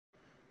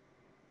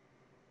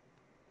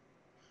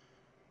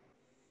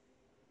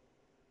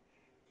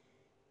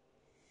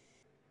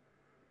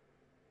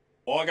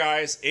Well,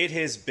 guys, it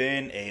has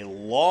been a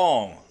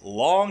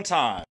long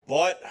time,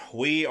 but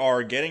we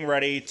are getting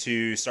ready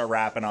to start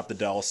wrapping up the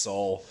Del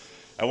Sol.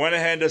 I went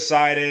ahead and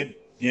decided,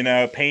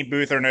 paint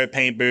booth or no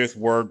paint booth,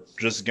 we're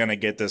just gonna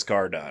get this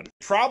car done.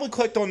 Probably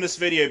clicked on this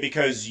video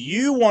because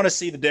you want to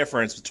see the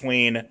difference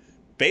between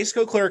base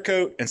coat, clear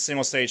coat, and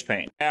single stage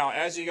paint. Now,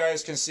 as you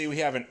guys can see, we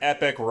have an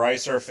epic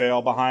ricer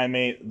fail behind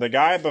me. The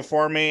guy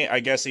before me, I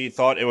guess he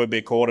thought it would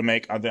be cool to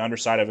make the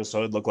underside of his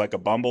hood look like a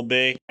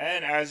bumblebee.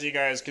 And as you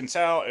guys can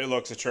tell, it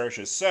looks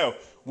atrocious. So,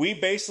 we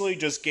basically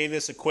just gave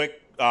this a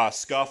quick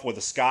scuff with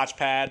a Scotch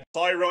pad. That's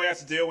all you really have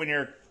to do when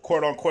you're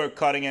quote-unquote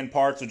cutting in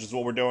parts, which is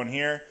what we're doing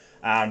here.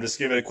 Just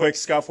give it a quick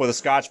scuff with a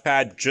Scotch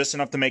pad, just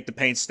enough to make the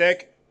paint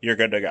stick. You're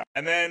good to go.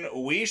 And then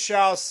we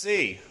shall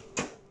see.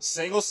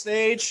 Single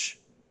stage,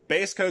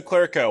 base coat,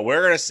 clear coat.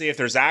 We're going to see if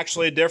there's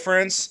actually a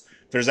difference.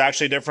 If there's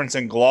actually a difference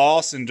in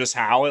gloss and just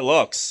how it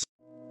looks.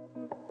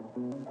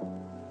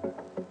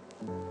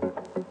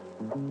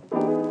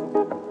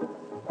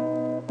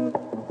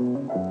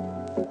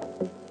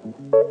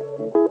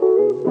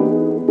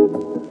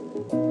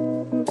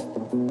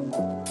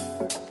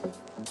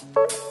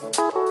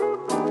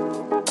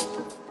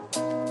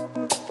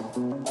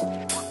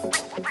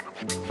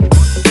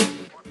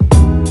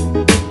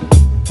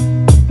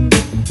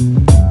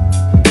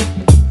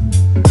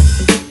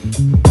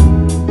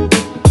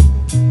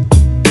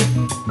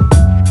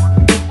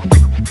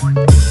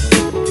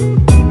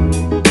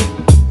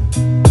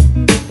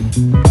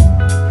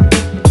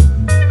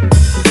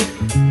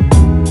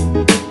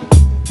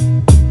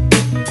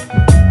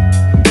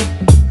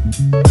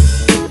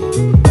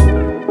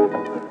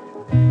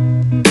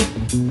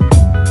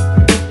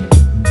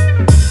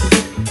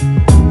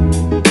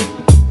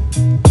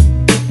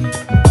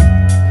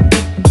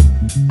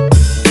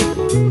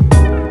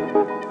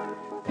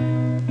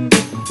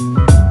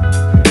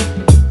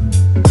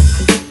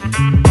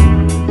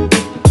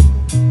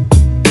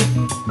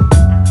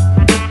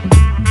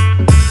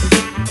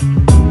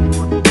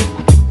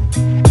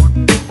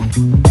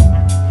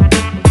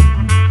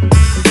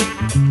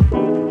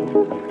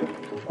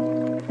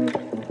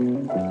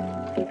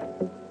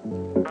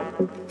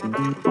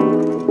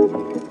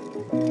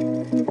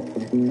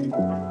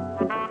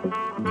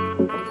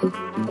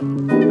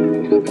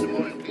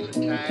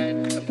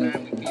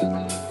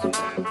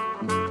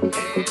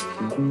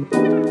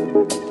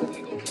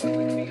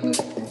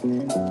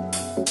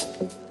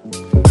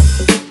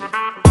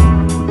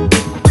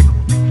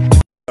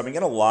 I've been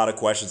getting a lot of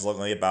questions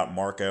lately about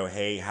Marco.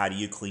 Hey, how do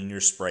you clean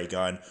your spray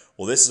gun?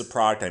 Well, this is a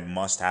product I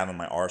must have in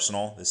my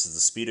arsenal. This is the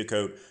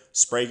Speedokote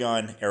spray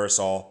gun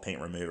aerosol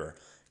paint remover.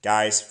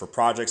 Guys, for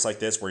projects like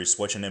this where you're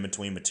switching in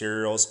between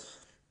materials,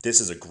 this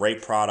is a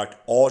great product.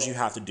 All you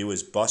have to do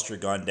is bust your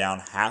gun down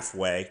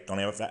halfway. Don't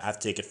even have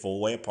to take it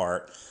full way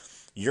apart.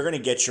 You're going to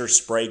get your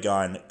spray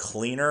gun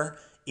cleaner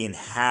in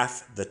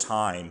half the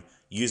time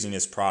using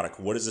this product.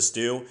 What does this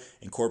do?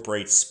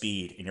 Incorporate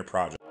speed in your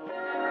project.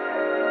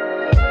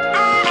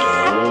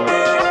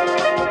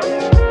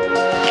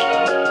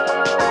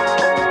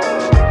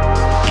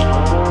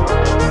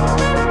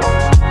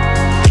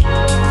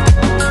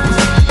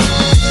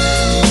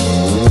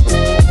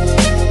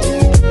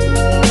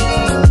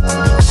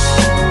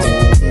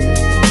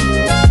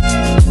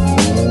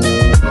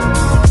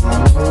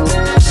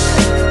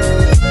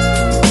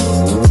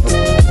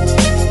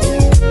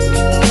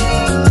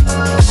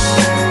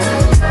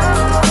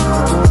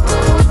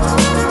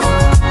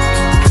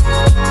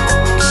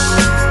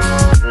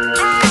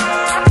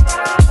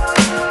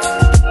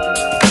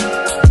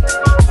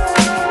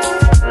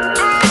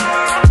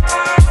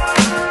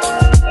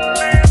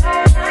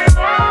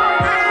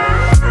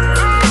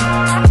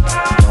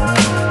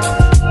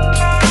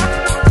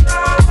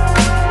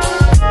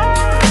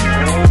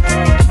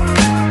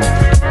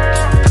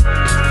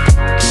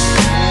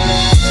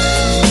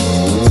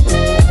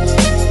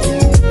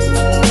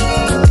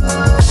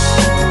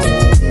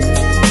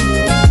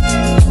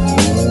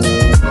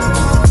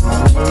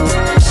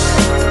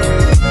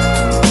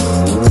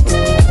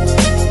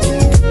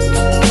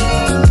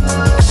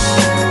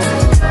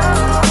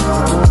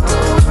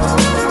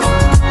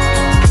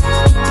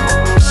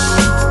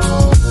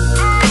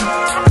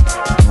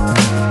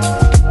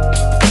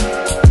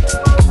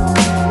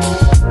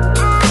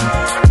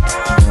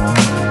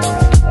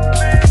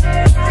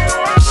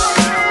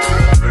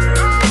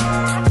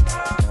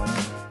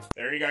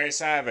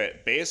 Have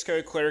it. Base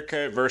coat, clear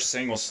coat versus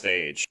single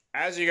stage.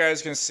 As you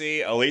guys can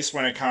see, at least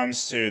when it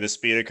comes to the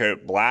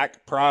Speedokote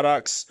black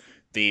products,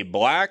 the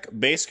black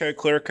base coat,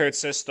 clear coat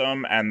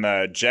system and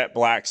the jet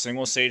black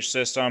single stage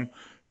system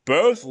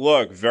both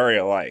look very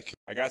alike.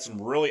 I got some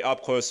really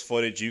up close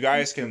footage. You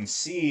guys can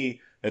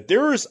see that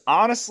there is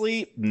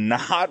honestly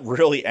not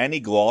really any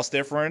gloss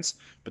difference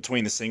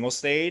between the single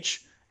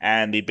stage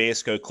and the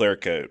base coat, clear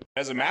coat.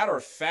 As a matter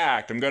of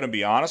fact, I'm going to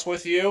be honest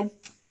with you,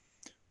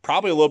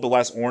 probably a little bit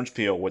less orange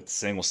peel with the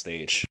single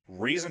stage.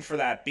 Reason for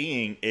that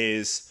being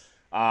is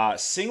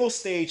Single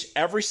stage,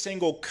 every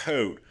single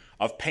coat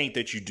of paint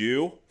that you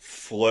do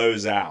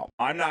flows out.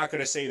 I'm not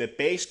going to say that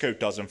base coat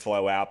doesn't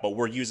flow out, but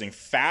we're using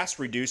fast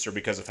reducer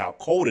because of how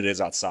cold it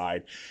is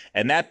outside.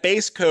 And that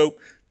base coat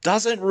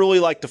doesn't really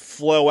like to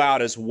flow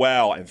out as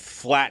well and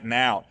flatten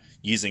out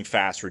using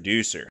fast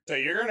reducer. So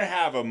you're going to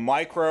have a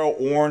micro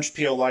orange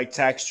peel-like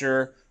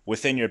texture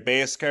within your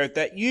base coat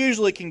that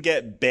usually can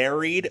get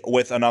buried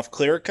with enough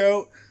clear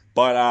coat.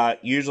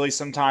 But usually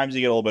sometimes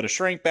you get a little bit of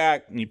shrink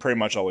back and you pretty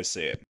much always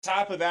see it. On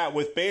top of that,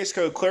 with base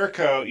coat, clear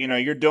coat, you know,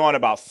 you're doing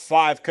about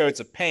 5 coats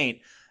of paint.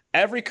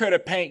 Every coat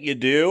of paint you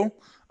do,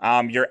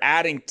 you're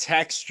adding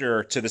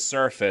texture to the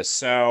surface.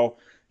 So,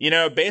 you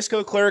know, base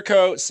coat, clear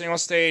coat, single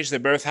stage, they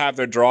both have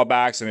their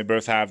drawbacks and they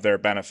both have their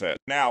benefits.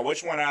 Now,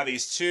 which one out of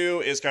these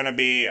two is going to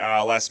be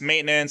less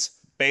maintenance?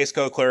 Base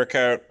coat, clear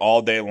coat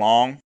all day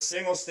long.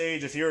 Single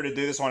stage, if you were to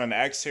do this on an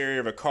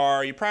exterior of a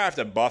car, you probably have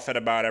to buff it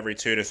about every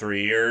 2 to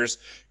 3 years,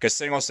 because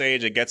single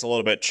stage, it gets a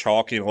little bit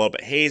chalky, a little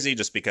bit hazy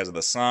just because of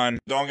the sun.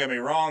 Don't get me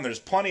wrong, there's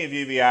plenty of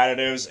UV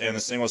additives in the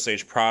single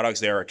stage products.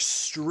 They are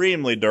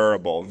extremely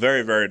durable,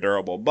 very, very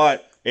durable,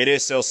 but it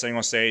is still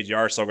single stage. You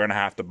are still going to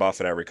have to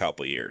buff it every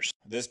couple of years.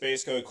 This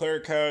base coat,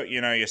 clear coat,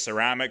 you know, you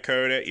ceramic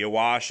coat it, you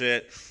wash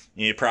it,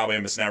 you probably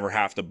almost never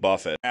have to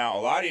buff it. Now, a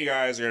lot of you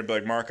guys are going to be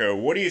like, Marco,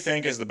 what do you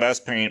think is the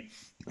best paint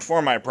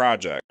for my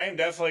project? I'm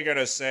definitely going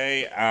to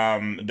say,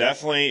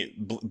 definitely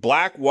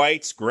black,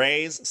 whites,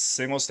 grays,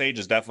 single stage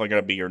is definitely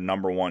going to be your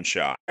 #1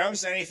 shot. When it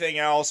comes to anything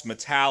else,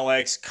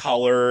 metallics,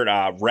 colored,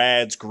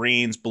 reds,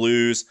 greens,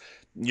 blues,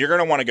 you're going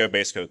to want to go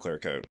base coat, clear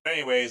coat.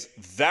 Anyways,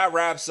 that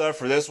wraps up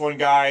for this one,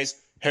 guys.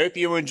 Hope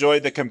you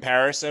enjoyed the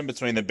comparison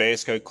between the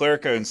base coat, clear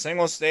coat, and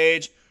single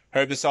stage.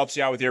 Hope this helps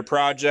you out with your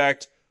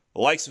project.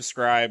 Like,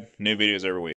 subscribe, new videos every week.